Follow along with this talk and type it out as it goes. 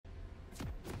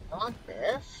I want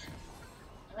this.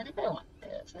 I think I want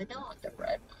this. I don't want the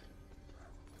red one.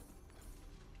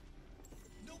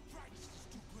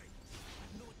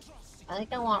 I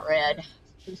think I want red.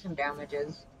 Do some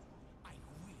damages.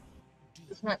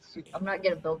 It's not super. I'm not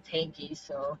gonna build tanky,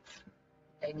 so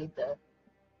I need the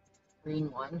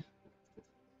green one.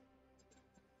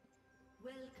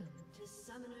 Welcome to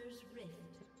Summoner's Rift.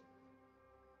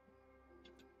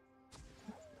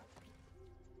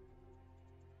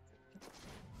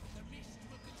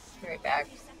 Be right back.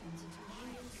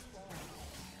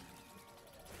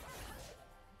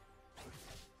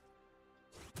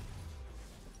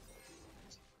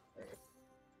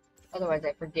 Otherwise,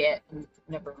 I forget and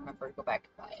never remember to go back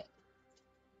and buy it.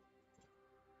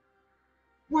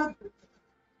 What?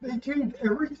 They changed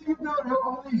everything about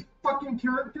all these fucking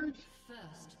characters?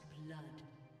 First blood.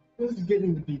 This is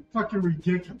getting to be fucking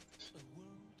ridiculous. A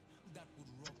world that would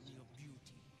rob me of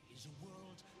beauty is a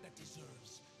world that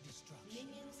deserves destruction.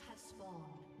 Minions have spawned.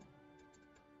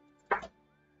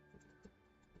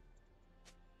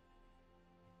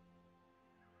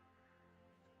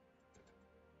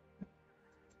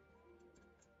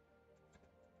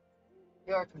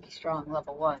 York can be strong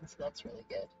level 1, so that's really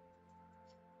good.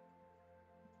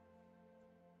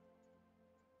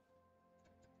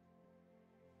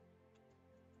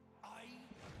 I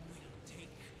will take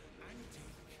and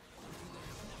take until there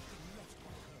is nothing left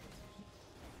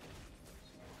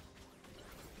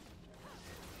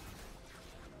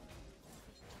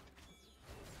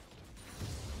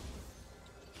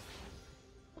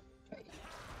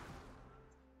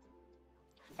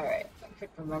but Alright, I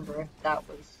couldn't remember if that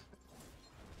was...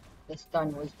 the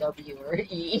stun was W or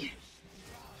E.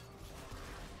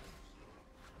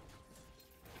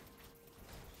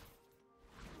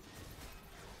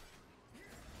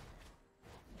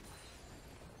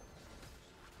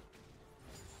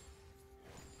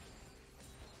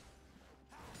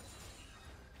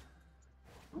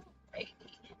 Alrighty,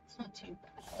 it's not too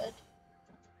bad.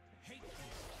 hate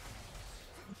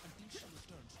until she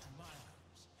returns to my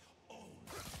arms. Oh,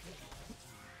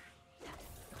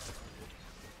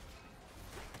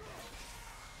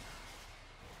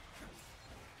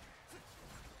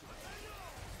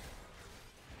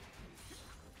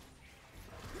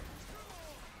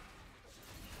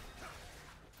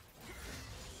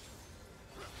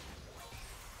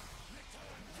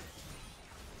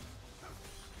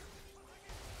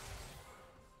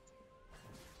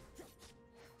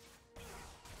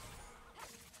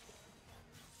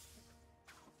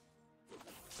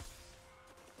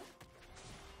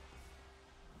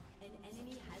 An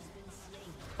enemy has been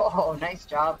slain. Oh, nice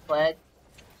job, Fled.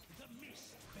 the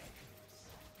mist beckons.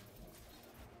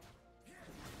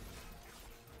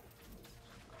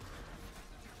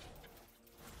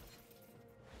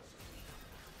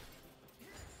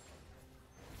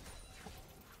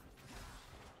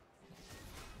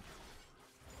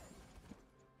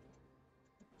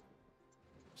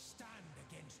 Stand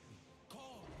against me.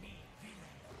 Call me villain.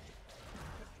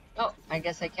 Oh, I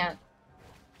guess I can't.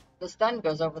 The stun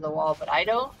goes over the wall, but I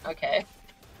don't? Okay.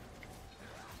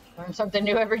 Learn something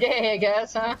new every day, I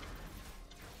guess, huh?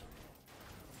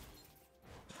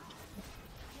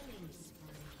 Killing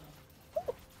spree.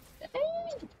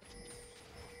 Dang.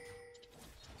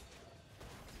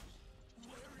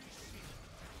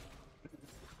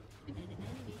 An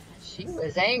enemy has She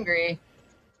was angry.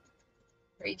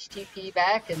 Her HTP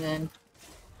back and then...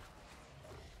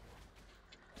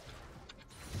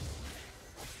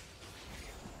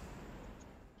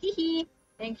 Hee hee.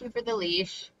 Thank you for the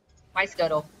leash. My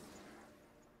scuttle.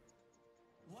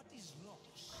 What is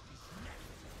lost is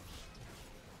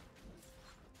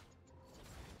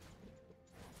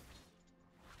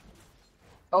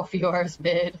never Oh, Fiora's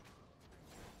mid.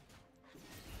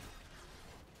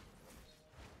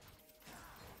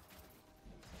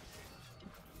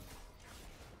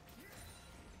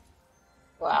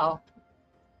 Wow.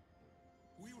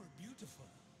 We were beautiful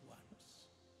once.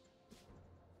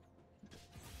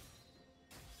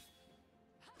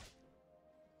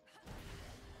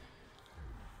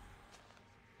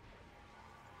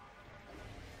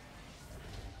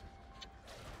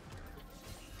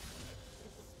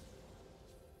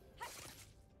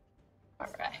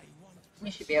 Alright.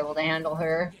 We should be able to handle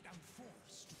her. Yet I'm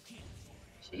forced to kill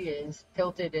for it. She is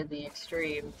tilted in the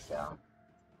extreme, so...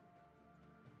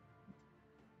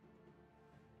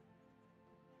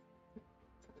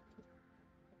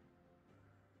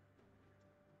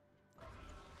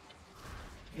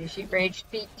 She raged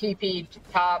TP to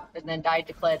top and then died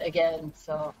to Kled again,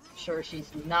 so I'm sure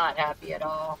she's not happy at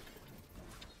all.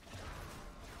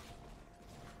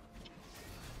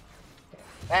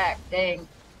 Back, dang.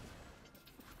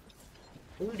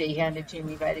 booty handed to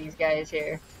me by these guys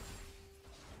here.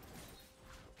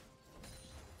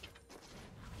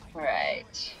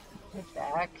 Alright. Get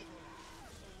back.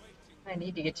 I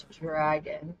need to get to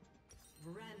Dragon.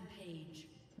 Rampage.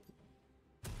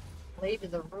 Blade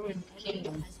of the Ruined King.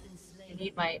 Has been I slain.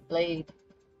 need my blade.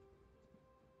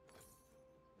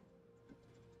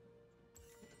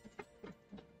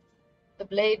 The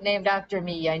blade named after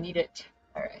me. I need it.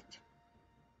 Alright.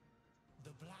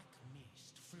 The black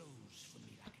mist flows from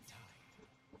me like a tide.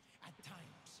 At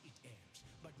times it ebbs,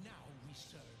 but now we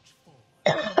surge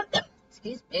forward.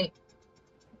 Excuse me.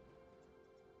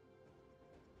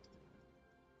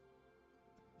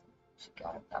 She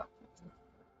got it though.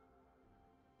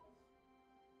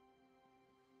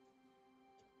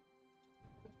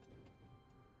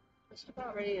 Just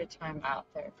about ready to time out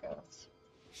there, fellas.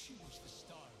 She was the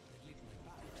star that lit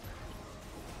my path.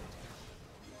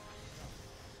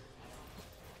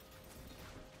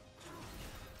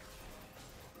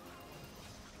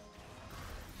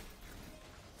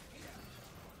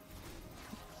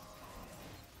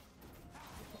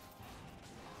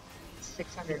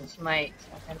 600 smite, so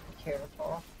I gotta be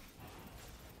careful.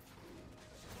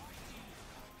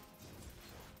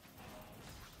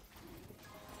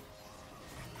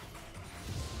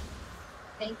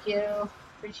 Thank you.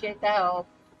 Appreciate the help.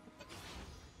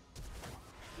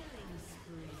 Killing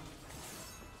spree.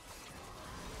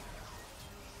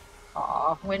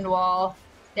 Aw, wind wall.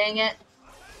 Dang it.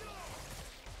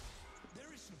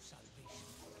 There is no salvation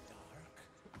for the dark.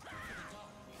 The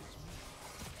dark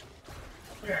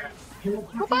is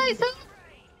me. Goodbye, son.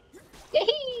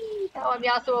 Yay! Now I'm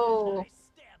Yasuo.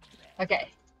 Okay.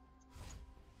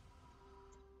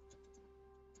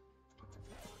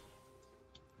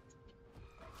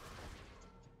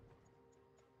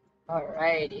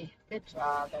 Alrighty. Good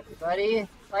job, everybody.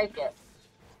 Like it.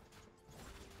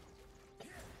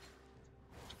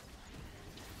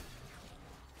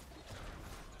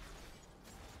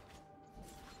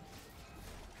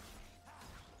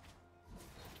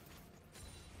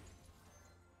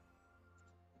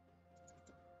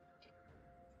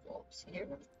 Wolves here.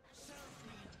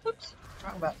 Oops,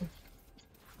 wrong button.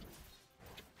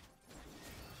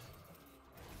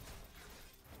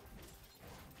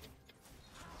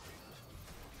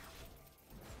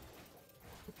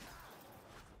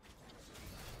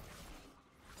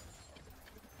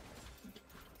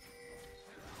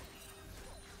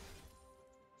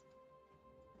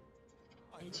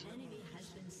 An enemy has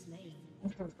been slain.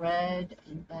 Red,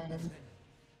 and then And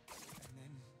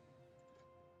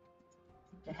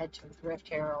then to head to Rift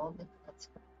Herald. That's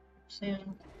soon.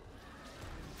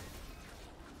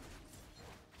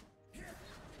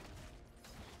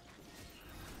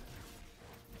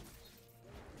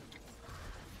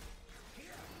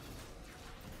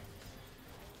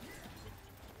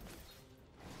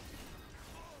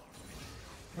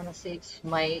 I'm gonna save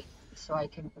Smite so I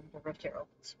can bring the Rift Herald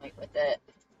and Smite with it.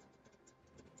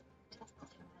 Definitely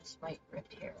want to Smite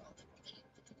Rift Herald if I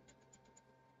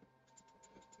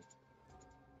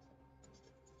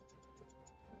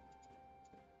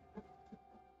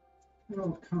can.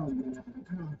 Oh, come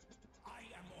on. I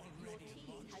am Your already a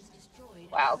team monster. has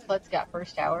destroyed. Wow, Klutz got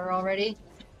first tower already.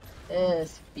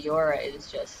 This Fiora is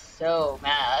just so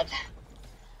mad.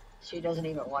 She doesn't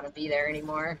even want to be there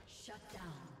anymore. Shut down.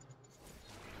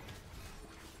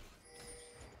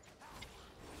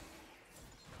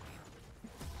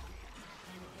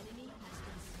 An enemy has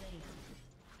been slain.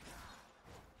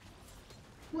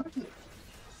 What the?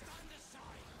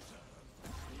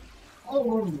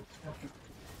 All over the fucking.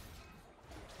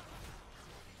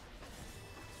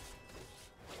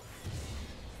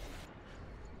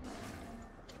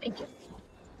 Thank you.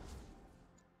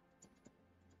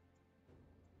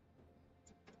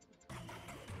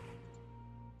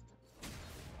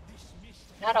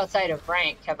 Not outside of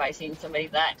ranked have I seen somebody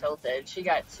that tilted. She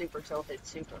got super tilted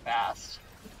super fast.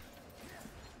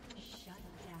 Shut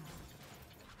down.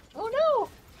 Oh no!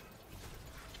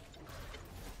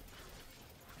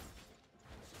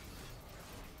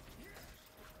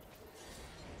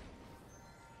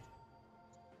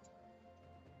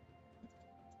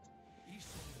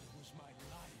 Isolde was my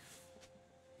life.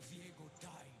 Viego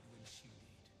died when she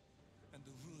did, and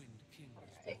the ruined king was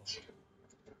born. Right.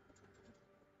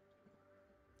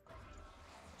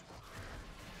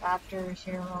 Raptors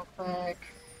here real quick.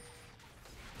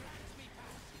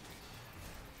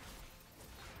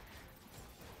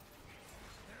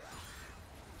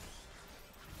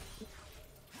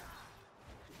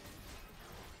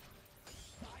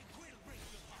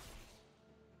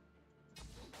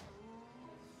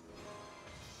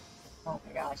 Oh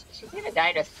my gosh, she's gonna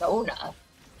die to Sona. Killing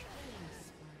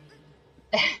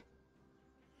spree.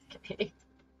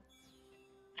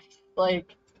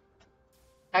 Like,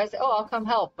 I was, oh, I'll come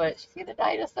help, but she's gonna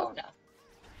die to Sona.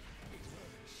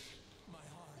 My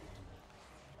heart.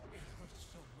 It hurts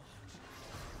so much.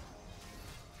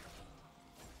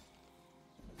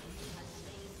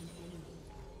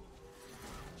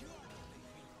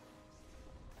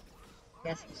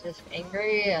 Guess he's just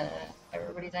angry.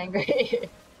 Everybody's angry.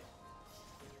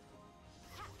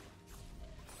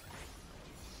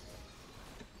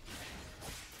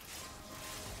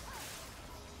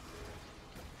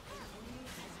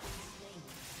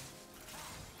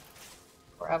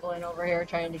 We're Evelyn over here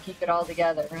trying to keep it all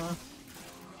together, huh?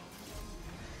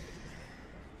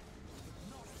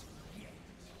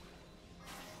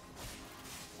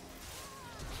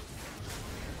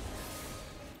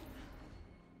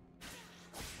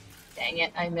 Dang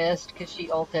it, I missed because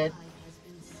she ulted.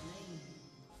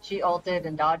 She ulted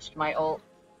and dodged my ult.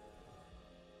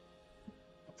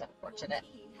 That's unfortunate.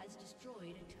 Has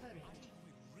destroyed a turret.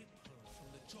 Will rip her from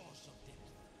the jaws of death.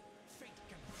 Fate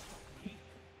cannot stop me.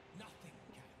 Nothing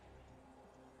can.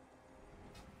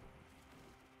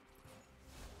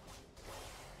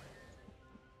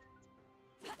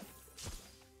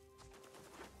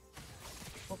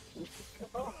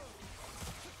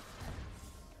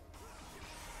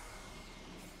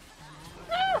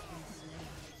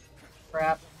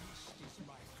 Crap.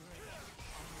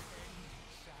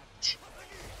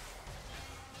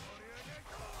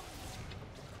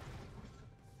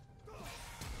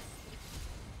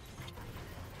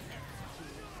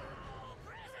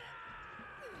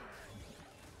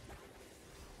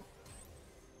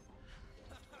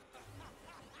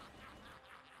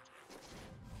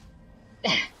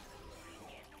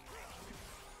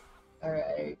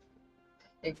 Alright.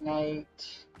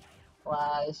 Ignite.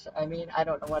 Flash. I mean, I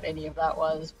don't know what any of that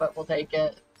was, but we'll take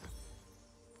it.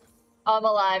 I'm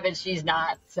alive and she's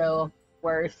not, so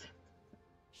worth.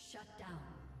 Shut down.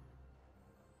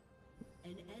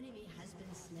 An enemy has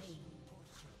been slain.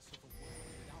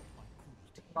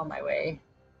 I'm on my way.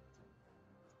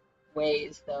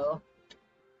 Ways, though.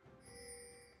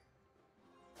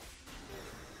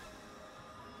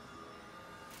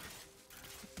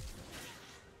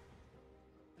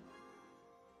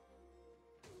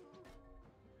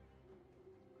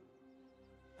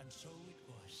 And so it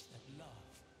was that love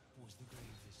was the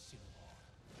gravest sin of all.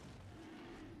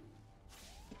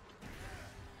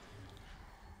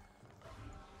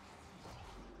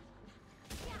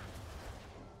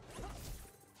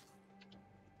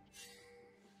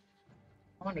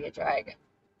 I want to get dragon.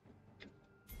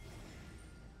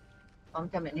 I'm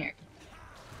coming here.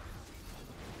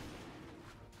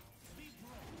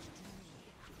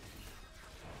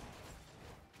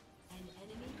 An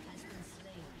enemy has been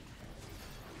slain.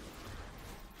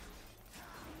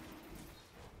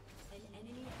 An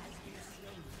enemy has been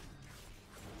slain.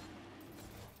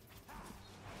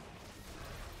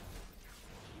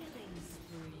 Killing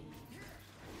spree.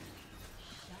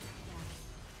 Shut down.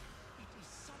 It is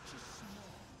such a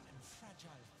small and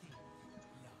fragile thing,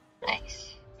 love.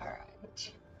 Nice.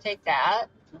 Alright. Take that.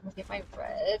 Let me get my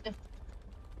red.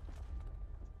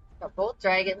 Got both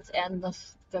dragons and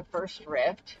the first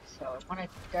rift, so I want to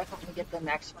definitely get the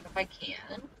next one if I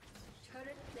can.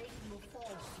 Turret plate will fall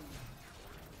soon.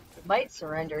 I might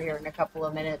surrender here in a couple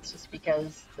of minutes just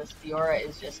because this Fiora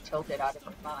is just tilted out of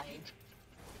her mind.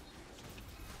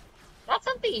 Not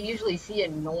something you usually see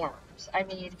in norms. I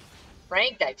mean,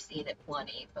 ranked I've seen it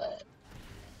plenty, but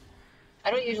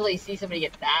I don't usually see somebody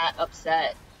get that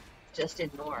upset just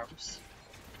in norms.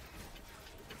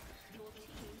 Your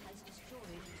team has destroyed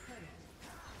a turret.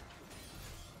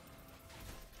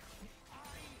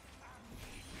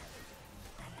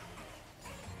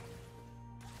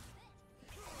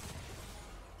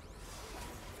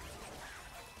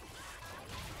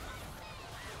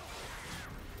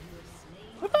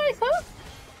 Goodbye, sir.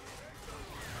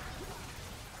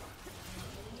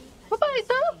 Goodbye,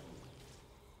 sir.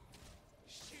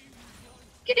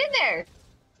 Get in there.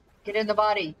 Get in the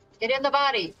body. Get in the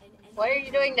body. Why are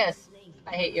you doing this?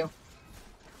 I hate you.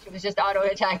 She was just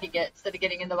auto-attacking it instead of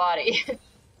getting in the body.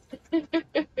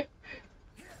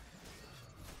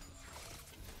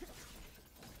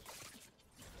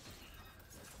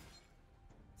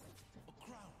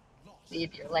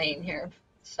 Leave your lane here.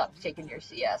 Stop taking your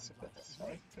CS. Go this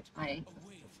way. Get my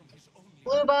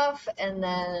blue buff, and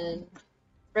then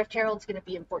Rift Herald's going to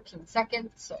be in 14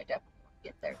 seconds, so I definitely want to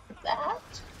get there for that.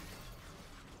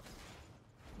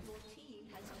 Your team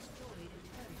has destroyed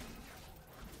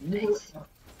a turret. Nice.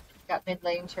 Got mid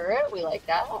lane turret. We like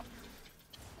that.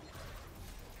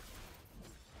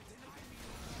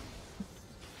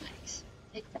 Nice.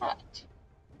 Take that.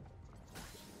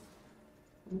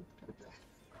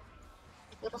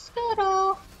 Little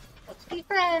Scuttle. Let's be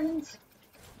friends.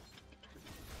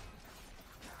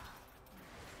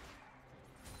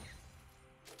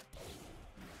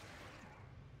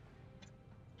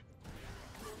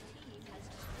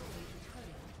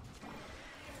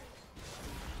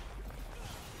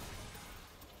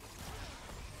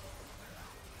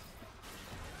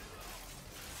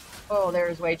 Oh,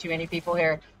 there's way too many people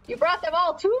here. You brought them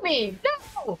all to me!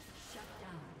 No!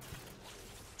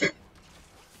 They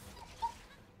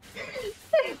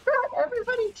brought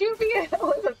everybody to me and I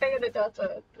wasn't paying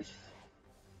attention.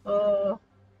 Oh.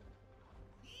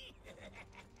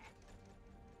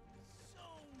 So,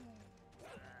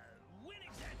 when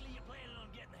exactly you planning on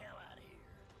getting the hell out of here?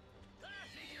 I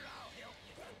figure I'll help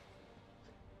you.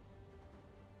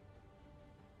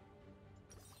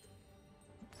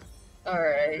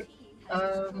 Alright. Team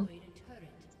has destroyed a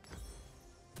turret.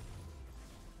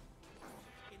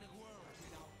 In a world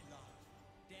without love,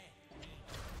 death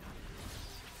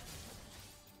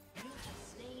You have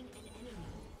slain an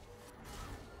enemy.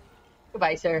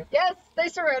 Goodbye, sir. Yes, they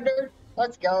surrendered.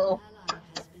 Let's go. Ally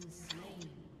has been slain.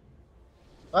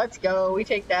 Let's go. We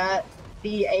take that.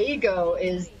 VIEGO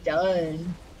is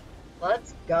done.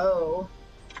 Let's go.